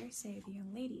 but I dare say the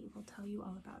young lady will tell you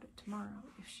all about it tomorrow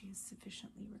if she is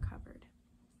sufficiently recovered.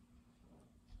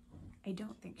 I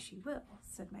don't think she will,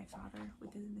 said my father,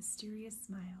 with a mysterious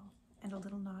smile and a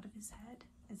little nod of his head,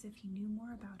 as if he knew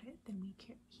more about it than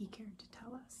he cared to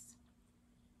tell us.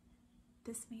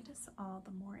 This made us all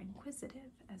the more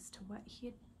inquisitive as to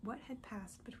what had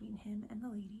passed between him and the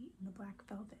lady in the black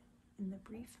velvet in the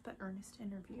brief but earnest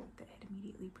interview that had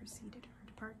immediately preceded her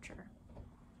departure.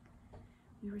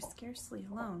 We were scarcely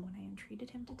alone when I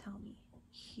entreated him to tell me.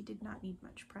 He did not need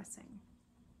much pressing.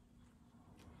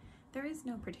 There is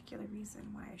no particular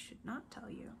reason why I should not tell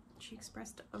you. She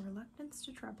expressed a reluctance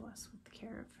to trouble us with the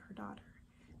care of her daughter,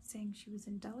 saying she was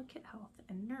in delicate health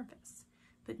and nervous,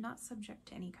 but not subject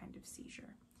to any kind of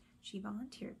seizure. She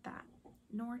volunteered that,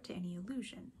 nor to any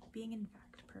illusion, being in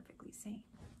fact perfectly sane.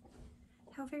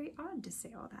 How very odd to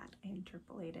say all that, I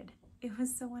interpolated. It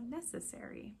was so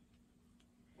unnecessary.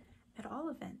 At all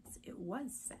events, it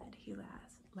was said, he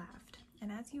laughed,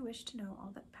 and as you wish to know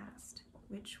all that passed,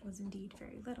 which was indeed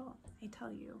very little, I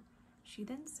tell you. She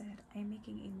then said, I am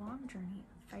making a long journey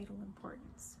of vital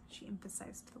importance. She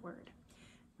emphasized the word.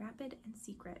 Rapid and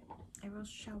secret. I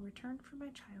shall return for my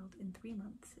child in 3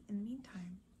 months. In the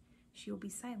meantime, she will be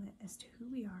silent as to who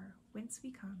we are, whence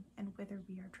we come, and whither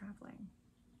we are traveling.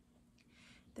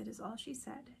 That is all she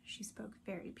said. She spoke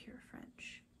very pure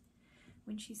French.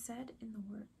 When she said in the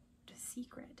word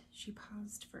secret, she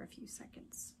paused for a few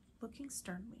seconds, looking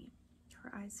sternly,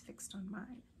 her eyes fixed on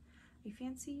mine. I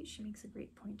fancy she makes a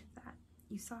great point of that.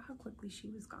 You saw how quickly she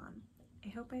was gone. I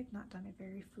hope I have not done a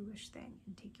very foolish thing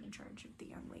in taking charge of the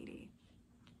young lady.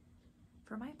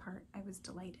 For my part, I was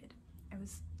delighted. I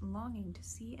was longing to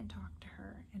see and talk to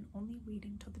her, and only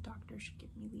waiting till the doctor should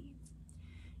give me leave.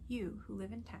 You, who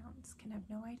live in towns, can have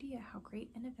no idea how great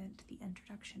an event the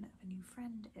introduction of a new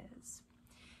friend is,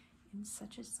 in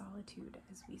such a solitude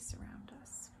as we surround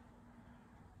us.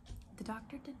 The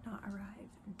doctor did not arrive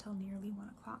until nearly 1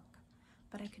 o'clock,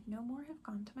 but I could no more have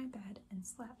gone to my bed and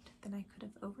slept than I could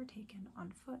have overtaken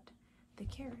on foot the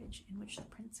carriage in which the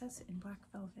princess in black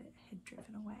velvet had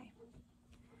driven away.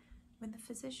 When the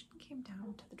physician came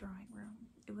down to the drawing room,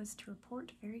 it was to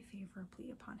report very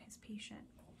favorably upon his patient.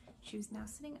 She was now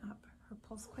sitting up, her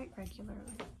pulse quite regular,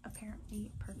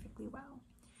 apparently perfectly well.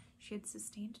 She had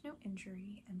sustained no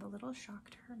injury, and the little shock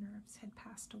to her nerves had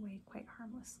passed away quite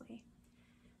harmlessly.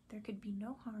 There could be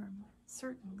no harm,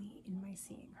 certainly, in my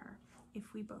seeing her,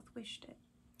 if we both wished it,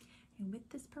 and with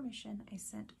this permission I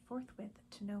sent forthwith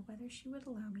to know whether she would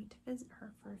allow me to visit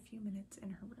her for a few minutes in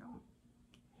her room.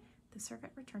 The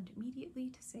servant returned immediately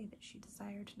to say that she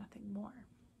desired nothing more.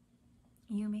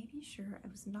 You may be sure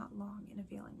I was not long in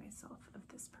availing myself of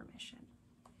this permission.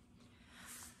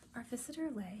 Our visitor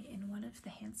lay in one of the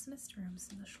handsomest rooms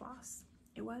in the Schloss.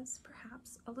 It was,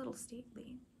 perhaps, a little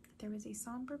stately. There was a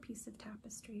somber piece of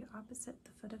tapestry opposite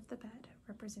the foot of the bed,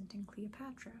 representing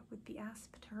Cleopatra with the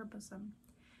asp to her bosom,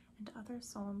 and other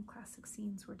solemn classic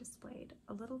scenes were displayed,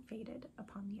 a little faded,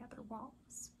 upon the other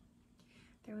walls.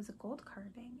 There was a gold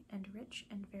carving, and rich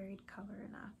and varied color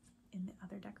enough in the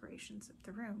other decorations of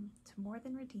the room to more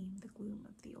than redeem the gloom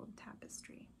of the old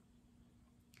tapestry.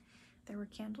 There were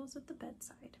candles at the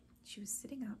bedside. She was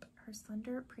sitting up, her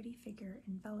slender, pretty figure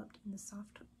enveloped in the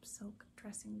soft silk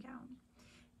dressing gown,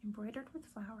 embroidered with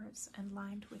flowers and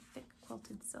lined with thick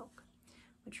quilted silk,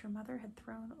 which her mother had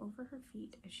thrown over her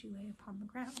feet as she lay upon the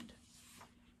ground.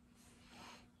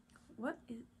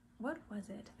 What was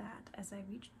it that, as I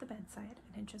reached the bedside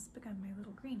and had just begun my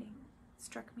little greening,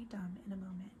 struck me dumb in a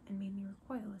moment and made me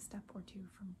recoil a step or two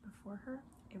from before her?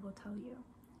 I will tell you.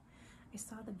 I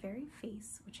saw the very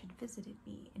face which had visited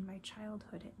me in my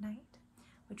childhood at night,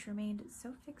 which remained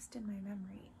so fixed in my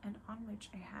memory, and on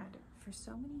which I had, for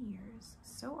so many years,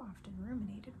 so often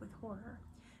ruminated with horror,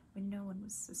 when no one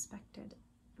suspected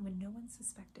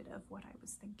of what I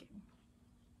was thinking.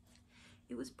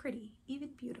 It was pretty,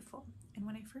 even beautiful, and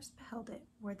when I first beheld it,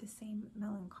 wore the same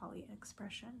melancholy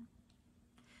expression.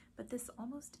 But this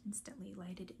almost instantly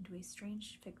lighted into a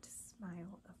strange fixed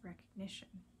smile of recognition.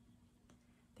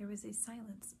 There was a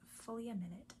silence of fully a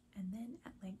minute, and then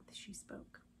at length she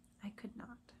spoke. I could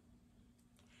not.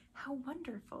 "How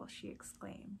wonderful!" she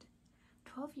exclaimed.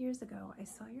 12 years ago I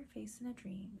saw your face in a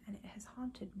dream, and it has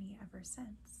haunted me ever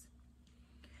since.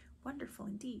 Wonderful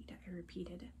indeed, I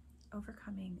repeated,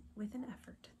 overcoming with an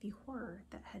effort the horror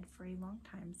that had for a long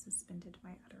time suspended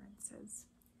my utterances.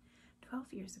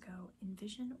 12 years ago, in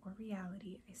vision or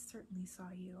reality, I certainly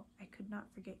saw you. I could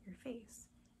not forget your face.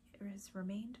 It has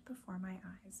remained before my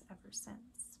eyes ever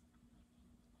since.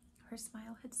 Her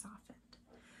smile had softened.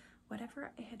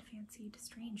 Whatever I had fancied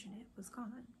strange in it was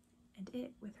gone, and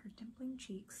it, with her dimpling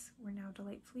cheeks, were now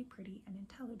delightfully pretty and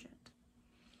intelligent.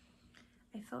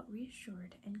 I felt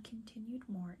reassured and continued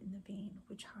more in the vein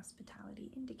which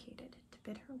hospitality indicated, to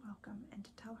bid her welcome and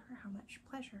to tell her how much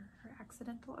pleasure her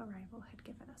accidental arrival had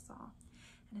given us all,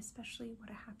 and especially what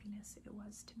a happiness it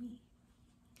was to me.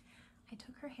 I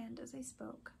took her hand as I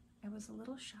spoke. I was a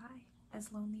little shy,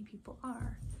 as lonely people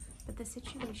are, but the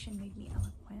situation made me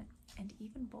eloquent and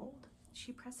even bold.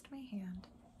 She pressed my hand,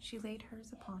 she laid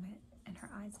hers upon it, and her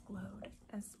eyes glowed,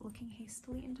 as, looking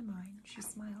hastily into mine, she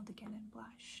smiled again and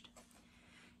blushed.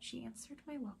 She answered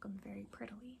my welcome very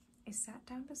prettily. I sat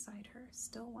down beside her,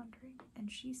 still wondering,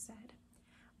 and she said,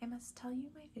 "I must tell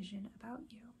you my vision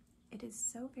about you. It is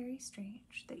so very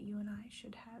strange that you and I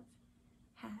should have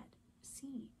had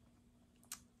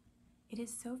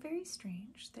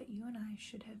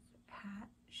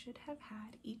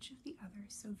each of the other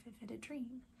so vivid a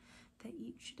dream, that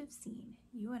each should have seen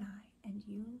you and I,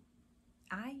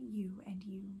 you and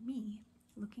you, me,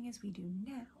 looking as we do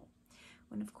now,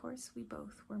 when of course we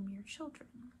both were mere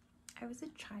children. I was a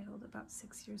child about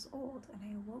 6 years old, and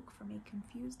I awoke from a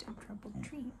confused and troubled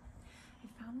dream. I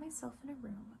found myself in a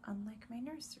room unlike my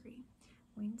nursery,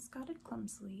 wainscoted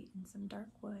clumsily in some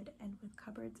dark wood, and with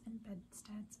cupboards and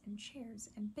bedsteads and chairs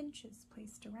and benches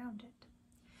placed around it.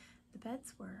 The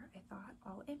beds were, I thought,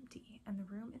 all empty, and the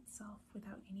room itself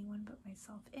without anyone but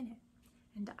myself in it,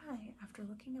 and I, after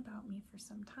looking about me for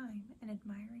some time, and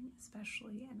admiring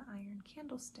especially an iron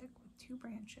candlestick with 2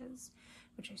 branches,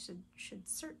 which I should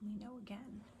certainly know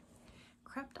again,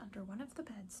 crept under one of the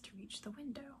beds to reach the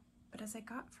window. But as I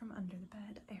got from under the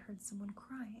bed, I heard someone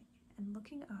crying, and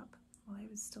looking up, while I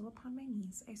was still upon my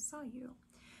knees, I saw you,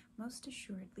 most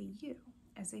assuredly you,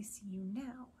 as I see you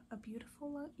now, a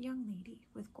beautiful young lady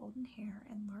with golden hair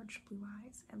and large blue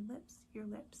eyes and lips, your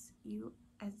lips, you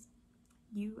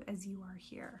as you are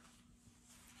here.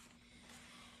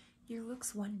 Your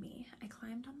looks won me. I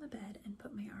climbed on the bed and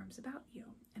put my arms about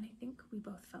you, and I think we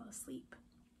both fell asleep.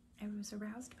 I was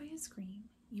aroused by a scream.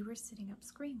 You were sitting up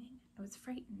screaming. I was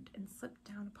frightened and slipped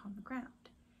down upon the ground,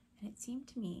 and it seemed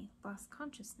to me lost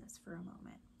consciousness for a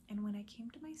moment, and when I came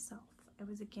to myself, I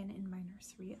was again in my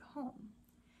nursery at home.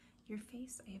 Your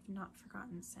face I have not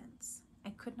forgotten since.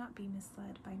 I could not be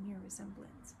misled by mere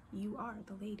resemblance. You are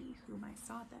the lady whom I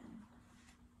saw then.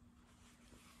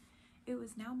 It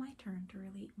was now my turn to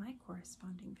relate my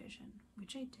corresponding vision,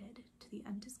 which I did, to the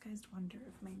undisguised wonder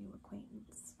of my new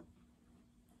acquaintance.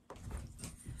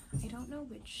 I don't know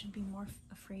which should be more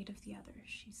afraid of the other,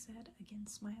 she said, again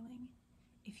smiling.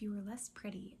 If you were less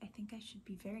pretty, I think I should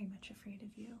be very much afraid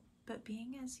of you, but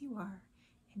being as you are,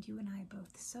 and you and I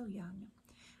both so young,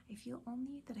 I feel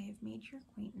only that I have made your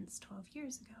acquaintance 12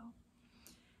 years ago,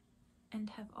 and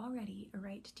have already a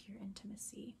right to your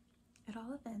intimacy. At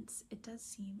all events, it does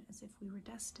seem as if we were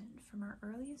destined from our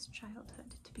earliest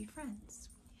childhood to be friends.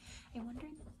 I wonder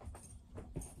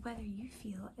whether you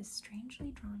feel as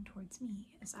strangely drawn towards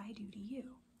me as I do to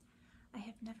you. I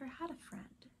have never had a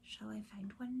friend. Shall I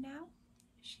find one now?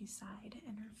 She sighed,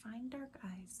 and her fine dark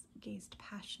eyes gazed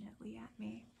passionately at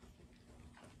me.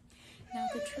 Now,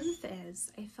 the truth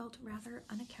is, I felt rather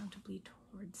unaccountably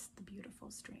towards the beautiful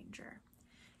stranger.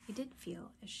 I did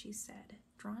feel, as she said,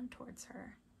 drawn towards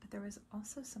her, but there was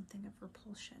also something of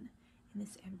repulsion in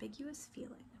this ambiguous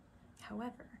feeling.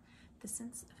 However, the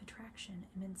sense of attraction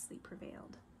immensely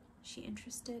prevailed. She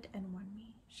interested and won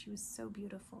me. She was so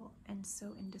beautiful and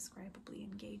so indescribably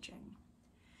engaging.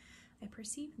 I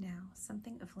perceived now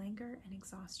something of languor and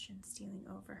exhaustion stealing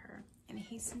over her, and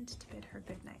hastened to bid her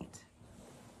good night.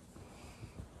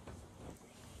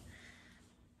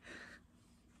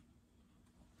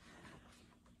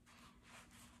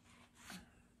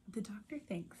 The doctor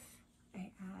thinks,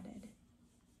 I added,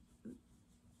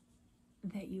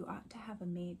 that you ought to have a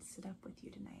maid sit up with you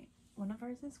tonight. One of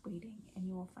ours is waiting, and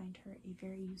you will find her a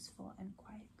very useful and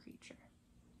quiet creature.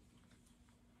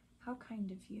 How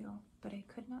kind of you, but I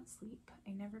could not sleep.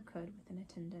 I never could with an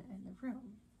attendant in the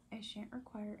room. I shan't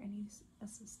require any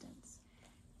assistance.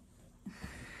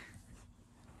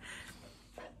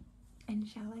 And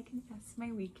shall I confess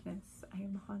my weakness? I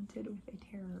am haunted with a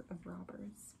terror of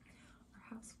robbers.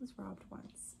 Our house was robbed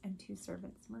once, and 2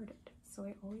 servants murdered, so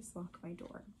I always lock my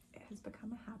door. It has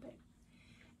become a habit.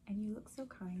 And you look so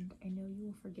kind, I know you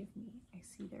will forgive me. I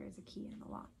see there is a key in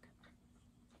the lock.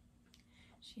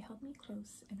 She held me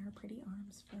close in her pretty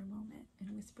arms for a moment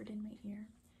and whispered in my ear,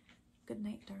 Good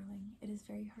night, darling. It is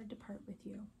very hard to part with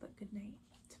you, but good night.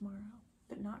 Tomorrow,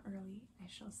 but not early, I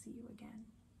shall see you again.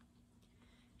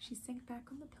 She sank back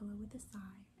on the pillow with a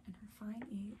sigh, and her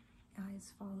fine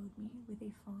eyes followed me with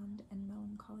a fond and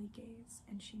melancholy gaze,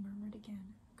 and she murmured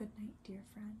again, Good night, dear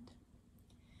friend.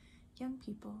 Young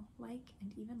people like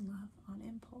and even love on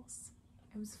impulse.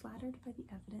 I was flattered by the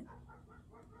evident,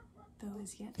 though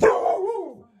as yet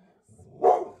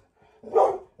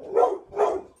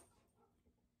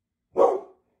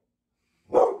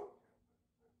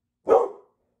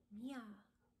Mia!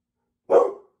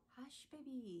 Hush,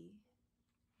 baby!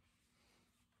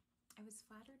 I was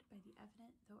flattered by the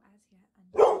evident, though as yet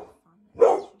undeveloped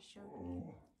fondness she showed me.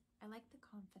 I liked the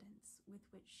confidence with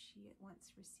which she at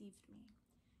once received me.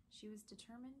 She was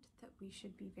determined that we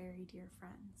should be very dear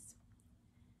friends.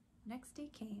 Next day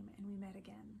came, and we met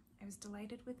again. I was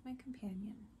delighted with my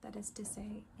companion, that is to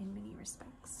say, in many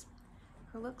respects.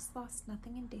 Her looks lost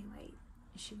nothing in daylight.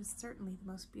 She was certainly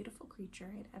the most beautiful creature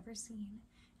I had ever seen,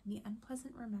 and the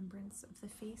unpleasant remembrance of the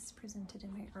face presented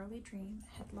in my early dream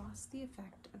had lost the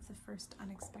effect of the first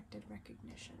unexpected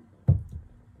recognition.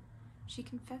 She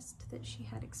confessed that she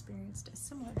had experienced a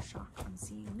similar shock on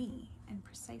seeing me, and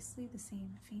precisely the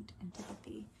same faint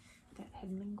antipathy that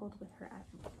had mingled with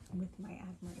my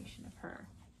admiration of her.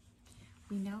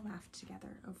 We now laughed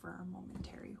together over our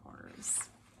momentary horrors.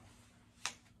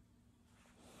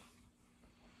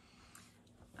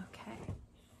 Okay.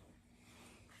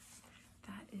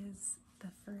 That is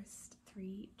the first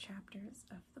 3 chapters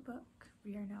of the book.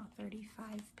 We are now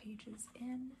 35 pages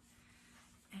in,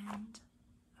 and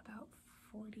about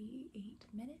 48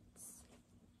 minutes.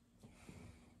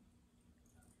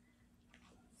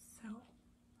 So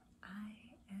I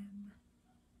am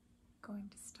going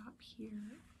to stop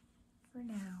here for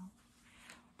now,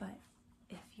 but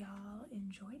if y'all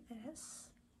enjoy this,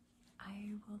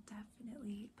 I will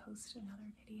definitely post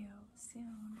another video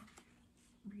soon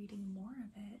reading more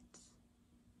of it,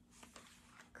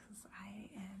 because I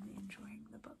am enjoying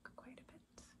the book quite a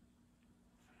bit.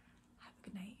 Have a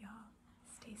good night, y'all.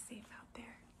 Stay safe out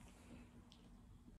there.